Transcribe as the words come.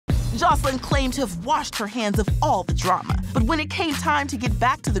Joseline claimed to have washed her hands of all the drama. But when it came time to get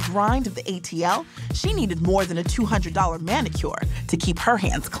back to the grind of the ATL, she needed more than a $200 manicure to keep her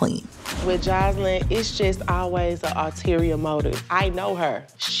hands clean. With Joseline, it's just always an ulterior motive. I know her.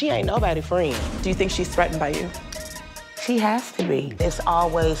 She ain't nobody's friend. Do you think she's threatened by you? She has to be. It's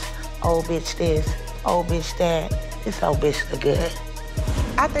always, old bitch this, old bitch that. This old bitch the good.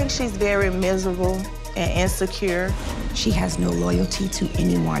 I think she's very miserable and insecure. She has no loyalty to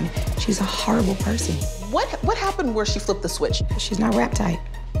anyone. She's a horrible person. What happened where she flipped the switch? She's not rap tight.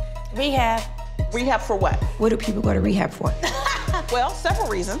 Rehab. Rehab for what? What do people go to rehab for? Well, several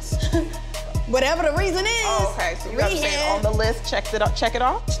reasons. Whatever the reason is. Oh, okay, so you got to say it on the list, check it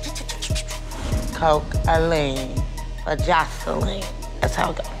off? Coke-a-lean for Joseline. That's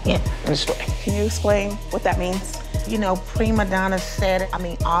how it goes. Yeah, in the story. Can you explain what that means? You know, prima donna said it. I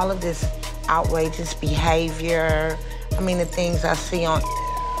mean, all of this outrageous behavior. I mean, the things I see on.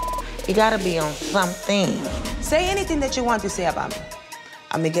 You gotta be on something. Say anything that you want to say about me.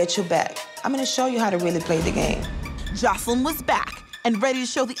 I'm gonna get you back. I'm gonna show you how to really play the game. Joseline was back and ready to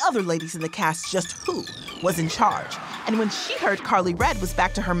show the other ladies in the cast just who was in charge. And when she heard Karlie Redd was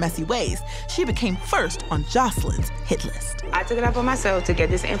back to her messy ways, she became first on Joseline's hit list. I took it upon myself to get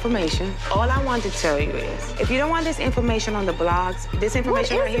this information. All I want to tell you is, if you don't want this information on the blogs, this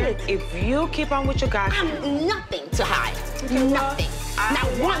information right here, if you keep on with your guys, I have nothing to hide. Nothing. Not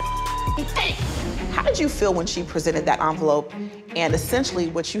one thing. How did you feel when she presented that envelope and essentially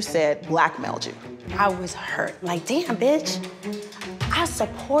what you said blackmailed you? I was hurt. Like, damn, bitch. I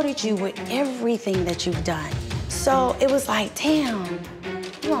supported you with everything that you've done. So it was like, damn,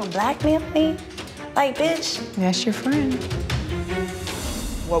 you wanna blackmail me? Like, bitch. That's your friend.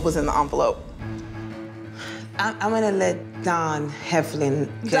 What was in the envelope? I'm gonna let Dawn Heflin.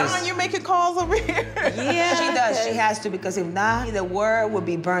 Dawn, you're making calls over here. Yeah, she does. She has to, because if not, the world would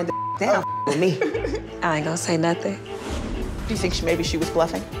be burned down with me. I ain't gonna say nothing. Do you think maybe she was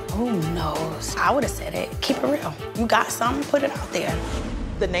bluffing? Who knows? I would have said it. Keep it real. You got something, put it out there.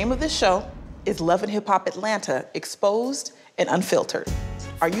 The name of this show is Love and Hip Hop Atlanta, Exposed and Unfiltered.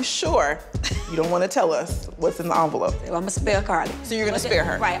 Are you sure you don't want to tell us what's in the envelope? I'm gonna spare Karlie. So you're gonna spare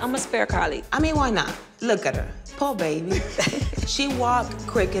her? Right, I'm gonna spare Karlie. I mean, why not? Look at her. Poor baby. She walked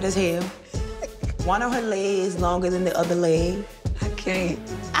crooked as hell. One of her legs longer than the other leg. I can't.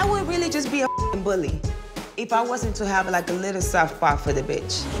 I would really just be a bully if I wasn't to have like a little soft spot for the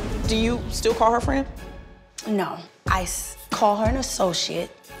bitch. Do you still call her friend? No, I call her an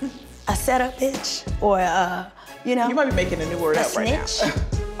associate, a setup bitch, or you know. You might be making a new word up right now. snitch.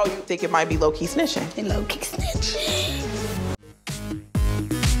 Oh, you think it might be low-key snitching? Low-key snitch.